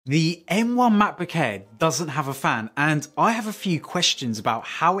The M1 Macbook Air doesn't have a fan, and I have a few questions about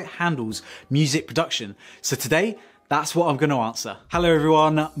how it handles music production. So today, that's what I'm going to answer. Hello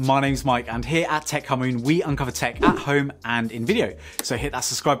everyone, my name's Mike, and here at Tech Moon, we uncover tech at home and in video. So hit that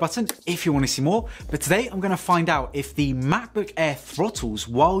subscribe button if you want to see more. But today I'm going to find out if the MacBook Air throttles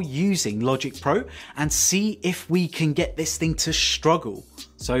while using Logic Pro and see if we can get this thing to struggle.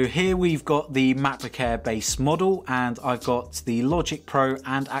 So here we've got the MacBook Air base model, and I've got the Logic Pro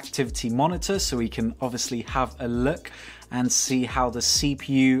and activity monitor, so we can obviously have a look and see how the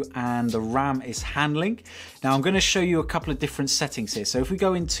CPU and the RAM is handling. Now I'm going to show you a couple of different settings here. So if we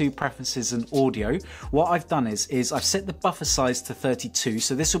go into preferences and audio, what I've done is I've set the buffer size to 32.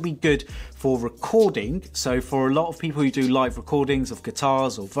 So this will be good for recording. So for a lot of people who do live recordings of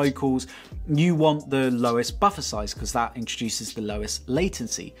guitars or vocals, you want the lowest buffer size because that introduces the lowest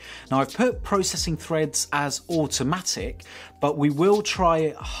latency. Now I've put processing threads as automatic, but we will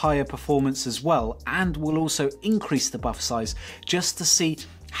try higher performance as well, and we'll also increase the buffer size just to see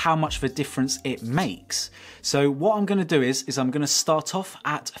how much of a difference it makes. So what I'm going to do is I'm going to start off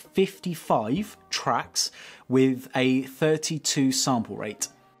at 55 tracks with a 32 sample rate.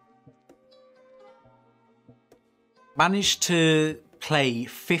 Managed to play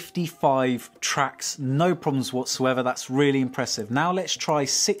 55 tracks, no problems whatsoever. That's really impressive. Now let's try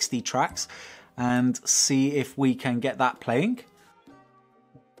 60 tracks and see if we can get that playing.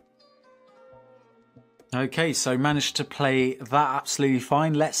 Okay, so managed to play that absolutely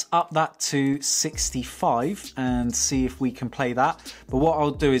fine. Let's up that to 65 and see if we can play that. But what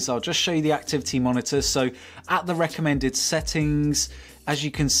I'll do is I'll just show you the activity monitor. So at the recommended settings, as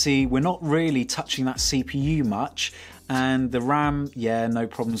you can see, we're not really touching that CPU much. And the RAM, yeah, no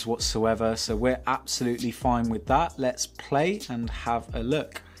problems whatsoever. So we're absolutely fine with that. Let's play and have a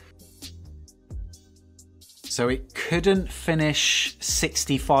look. So it couldn't finish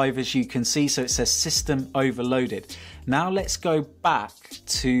 65 as you can see, so it says system overloaded. Now let's go back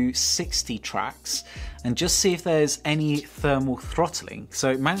to 60 tracks and just see if there's any thermal throttling.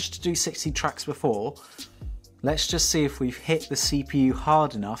 So it managed to do 60 tracks before. Let's just see if we've hit the CPU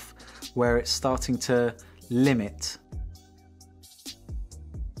hard enough where it's starting to limit.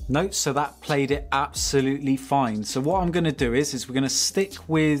 Note, so that played it absolutely fine. So what I'm going to do is we're going to stick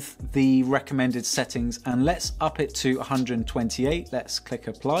with the recommended settings and let's up it to 128. Let's click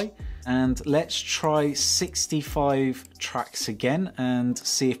apply and let's try 65 tracks again and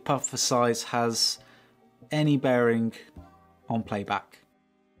see if buffer size has any bearing on playback.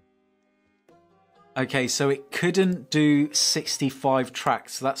 Okay, so it couldn't do 65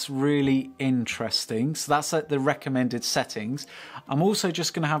 tracks. So that's really interesting. So that's at the recommended settings. I'm also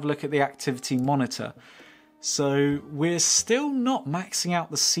just going to have a look at the activity monitor. So we're still not maxing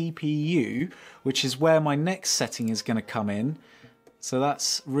out the CPU, which is where my next setting is going to come in. So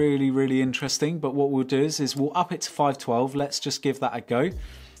that's really, really interesting. But what we'll do is we'll up it to 512. Let's just give that a go.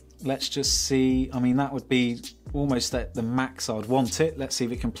 Let's just see, I mean, that would be almost at the max I'd want it. Let's see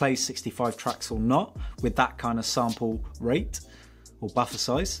if it can play 65 tracks or not with that kind of sample rate or buffer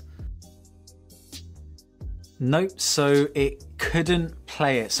size. Nope, so it couldn't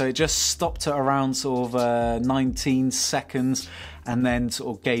play it. So it just stopped at around sort of 19 seconds and then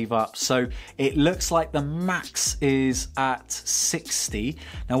sort of gave up. So it looks like the max is at 60.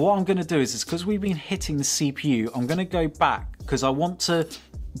 Now what I'm gonna do is because we've been hitting the CPU, I'm gonna go back because I want to,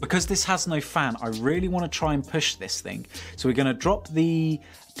 because this has no fan, I really want to try and push this thing. So we're going to drop the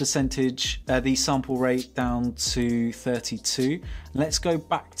percentage, the sample rate down to 32. Let's go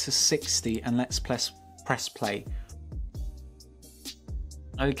back to 60 and let's press play.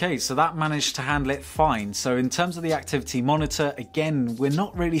 Okay, so that managed to handle it fine. So in terms of the activity monitor, again, we're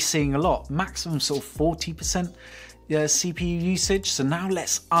not really seeing a lot, maximum sort of 40% CPU usage. So now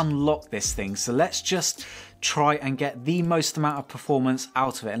let's unlock this thing. So let's just try and get the most amount of performance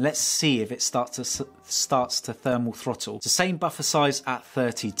out of it, and let's see if it starts to thermal throttle. It's the same buffer size at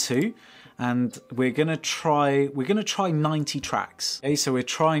 32, and we're gonna try 90 tracks. Okay, so we're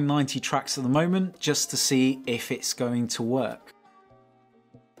trying 90 tracks at the moment just to see if it's going to work.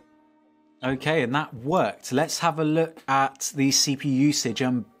 Okay, and that worked. Let's have a look at the CPU usage,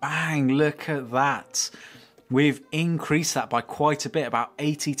 and bang, look at that. We've increased that by quite a bit, about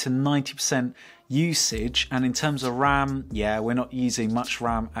 80 to 90% usage. And in terms of RAM, yeah, we're not using much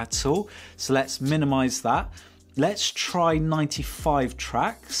RAM at all. So let's minimize that. Let's try 95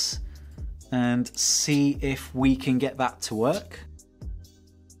 tracks and see if we can get that to work.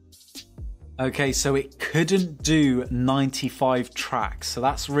 Okay, so it couldn't do 95 tracks. So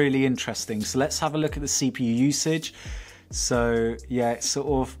that's really interesting. So let's have a look at the CPU usage. So yeah, it's sort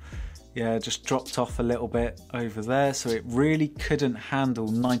of Yeah, just dropped off a little bit over there, so it really couldn't handle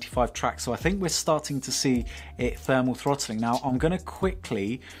 95 tracks. So I think we're starting to see it thermal throttling. Now I'm going to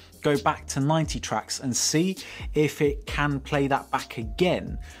quickly go back to 90 tracks and see if it can play that back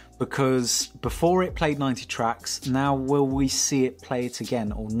again, because before it played 90 tracks, now will we see it play it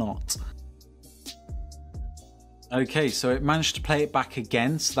again or not? Okay, so it managed to play it back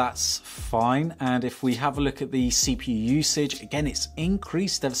again, so that's fine. And if we have a look at the CPU usage, again, it's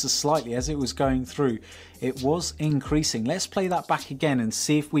increased ever so slightly as it was going through. It was increasing. Let's play that back again and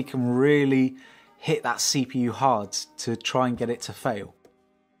see if we can really hit that CPU hard to try and get it to fail.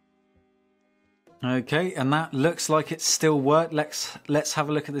 Okay, and that looks like it still worked. Let's have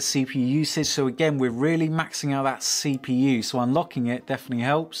a look at the CPU usage. So again, we're really maxing out that CPU. So unlocking it definitely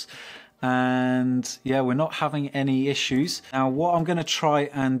helps. And yeah, we're not having any issues. Now what I'm going to try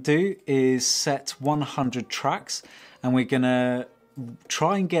and do is set 100 tracks, and we're going to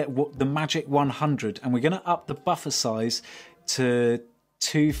try and get the magic 100, and we're going to up the buffer size to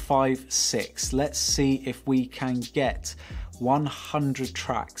 256. Let's see if we can get 100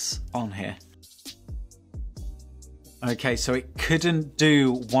 tracks on here. Okay, so it couldn't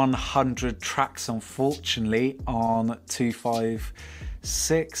do 100 tracks unfortunately on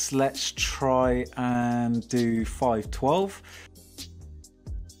 256. Let's try and do 512.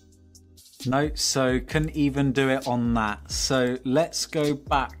 No, so couldn't even do it on that. So let's go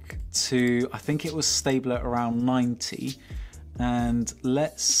back to, I think it was stable at around 90, and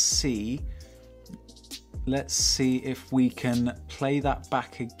let's see if we can play that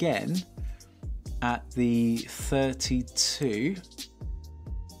back again at the 32.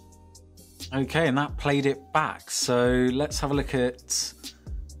 Okay, and that played it back. So let's have a look at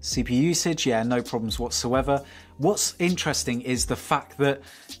CPU usage. Yeah, no problems whatsoever. What's interesting is the fact that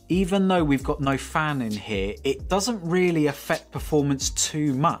even though we've got no fan in here, it doesn't really affect performance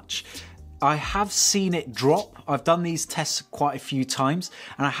too much. I have seen it drop. I've done these tests quite a few times,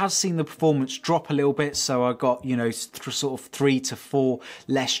 and I have seen the performance drop a little bit. So I got, you know, sort of 3 to 4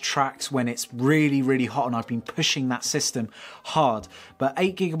 less tracks when it's really, really hot, and I've been pushing that system hard. But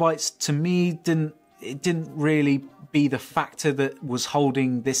 8 gigabytes to me didn't really be the factor that was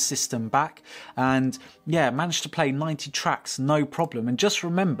holding this system back. And yeah, managed to play 90 tracks, no problem. And just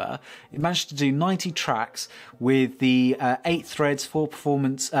remember, it managed to do 90 tracks with the 8 threads, 4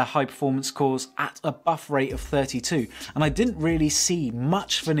 high performance cores at a buffer rate of 32. And I didn't really see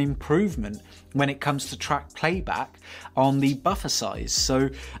much of an improvement when it comes to track playback on the buffer size. So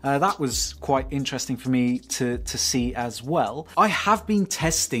that was quite interesting for me to see as well. I have been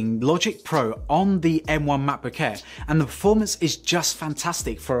testing Logic Pro on the M1 Macbook Air, and the performance is just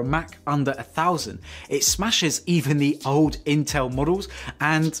fantastic for a Mac under 1,000. It smashes even the old Intel models,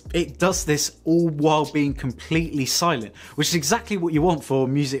 and it does this all while being completely silent, which is exactly what you want for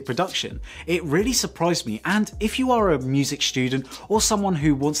music production. It really surprised me. And if you are a music student or someone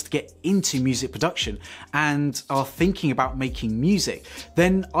who wants to get into music production and are thinking about making music,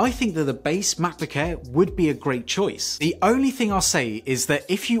 then I think that the base MacBook Air would be a great choice. The only thing I'll say is that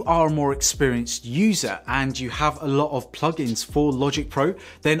if you are a more experienced user and you have a lot of plugins for Logic Pro,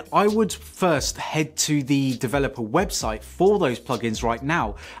 then I would first head to the developer website for those plugins right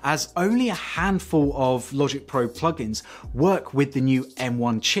now, as only a handful of Logic Pro plugins work with the new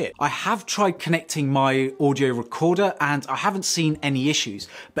M1 chip. I have tried connecting my audio recorder and I haven't seen any issues,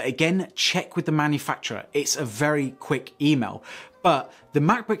 but again, check with the manufacturer. It's a very quick email. But the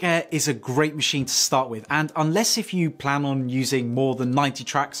MacBook Air is a great machine to start with, and unless if you plan on using more than 90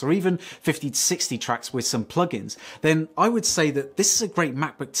 tracks or even 50 to 60 tracks with some plugins, then I would say that this is a great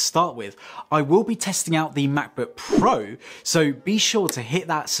MacBook to start with. I will be testing out the MacBook Pro, so be sure to hit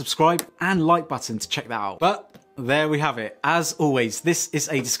that subscribe and like button to check that out. But there we have it. As always, this is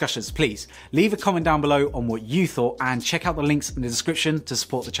a discussion. Please leave a comment down below on what you thought and check out the links in the description to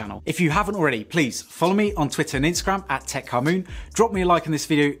support the channel. If you haven't already, please follow me on Twitter and Instagram at TechCarMoon. Drop me a like on this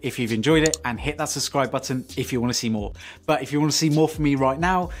video if you've enjoyed it and hit that subscribe button if you want to see more. But if you want to see more from me right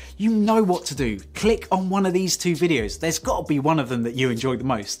now, you know what to do. Click on one of these 2 videos. There's got to be one of them that you enjoyed the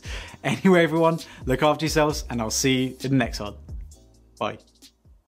most. Anyway, everyone, look after yourselves and I'll see you in the next one. Bye.